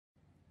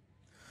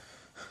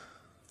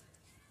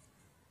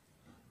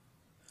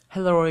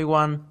Hello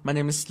everyone, my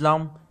name is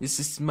Long, this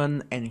is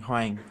Minh and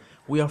Hoang.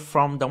 We are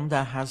from Đống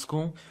Đa High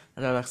School,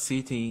 Đà Lạt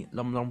City,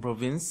 Long Long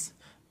Province,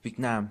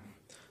 Vietnam.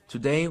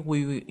 Today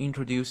we will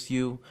introduce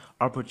you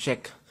our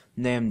project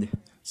named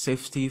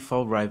Safety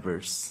for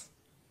Drivers.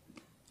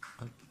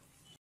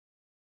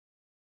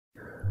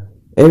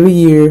 Every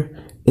year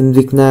in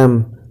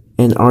Vietnam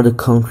and other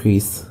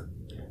countries,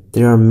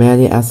 there are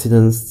many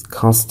accidents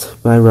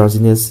caused by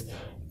drowsiness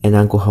and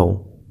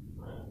alcohol.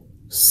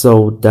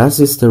 So that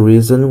is the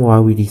reason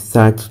why we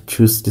decided to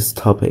choose this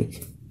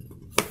topic.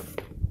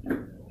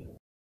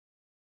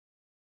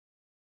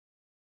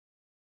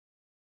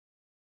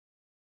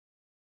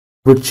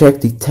 The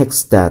project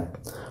detects that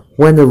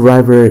when the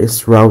driver is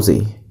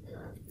drowsy,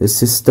 the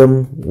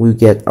system will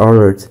get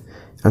alert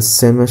and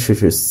send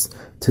messages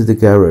to the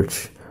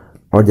garage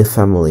or the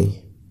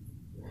family.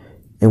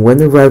 And when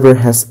the driver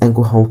has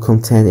alcohol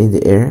content in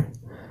the air,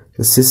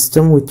 the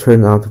system will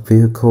turn off the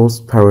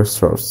vehicle's power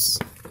source.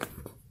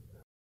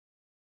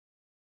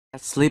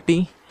 Get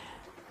sleepy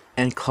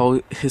and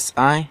close his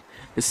eye,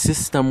 the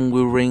system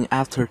will ring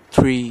after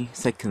 3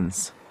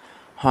 seconds.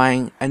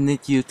 Hoang, I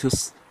need you to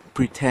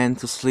pretend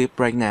to sleep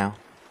right now.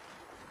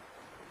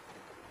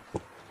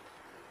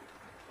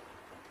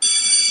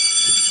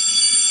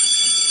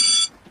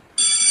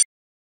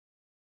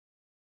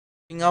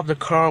 Engine of the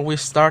car will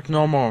start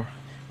normal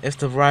if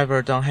the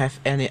driver don't have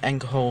any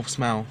alcohol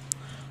smell.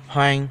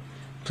 Hoang,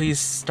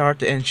 please start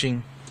the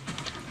engine.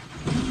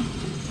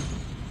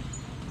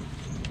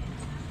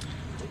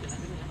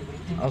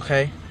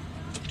 Okay.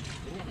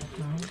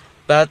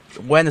 But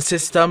when the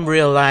system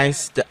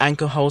realizes the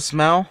alcohol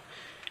smell,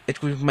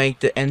 it will make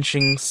the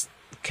engines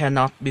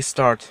cannot be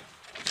started.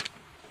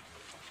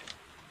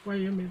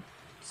 Wait a minute.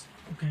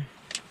 Okay.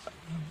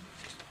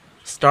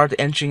 Start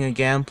the engine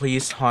again,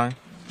 please, Hoang.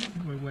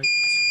 Wait.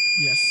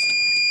 Yes.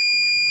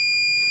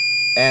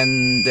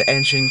 And the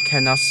engine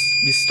cannot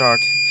be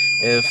started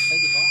if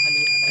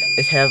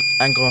it have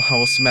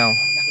alcohol smell.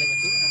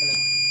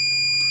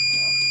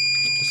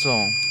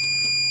 So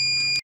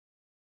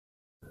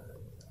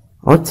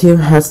Our team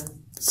has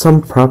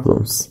some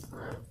problems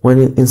when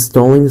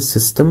installing the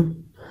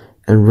system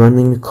and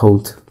running the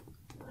code,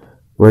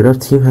 where our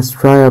team has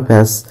tried our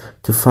best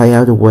to find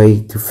out a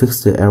way to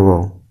fix the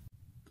error.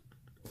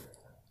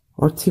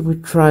 Our team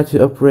will try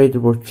to operate the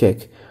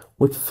project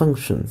with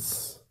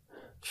functions,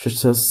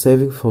 such as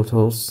saving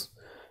photos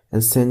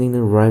and sending the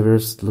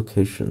driver's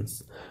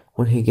locations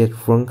when he gets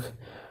drunk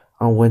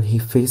or when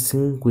he's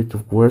facing with the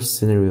worst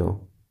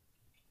scenario.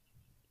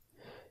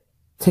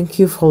 Thank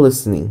you for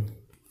listening.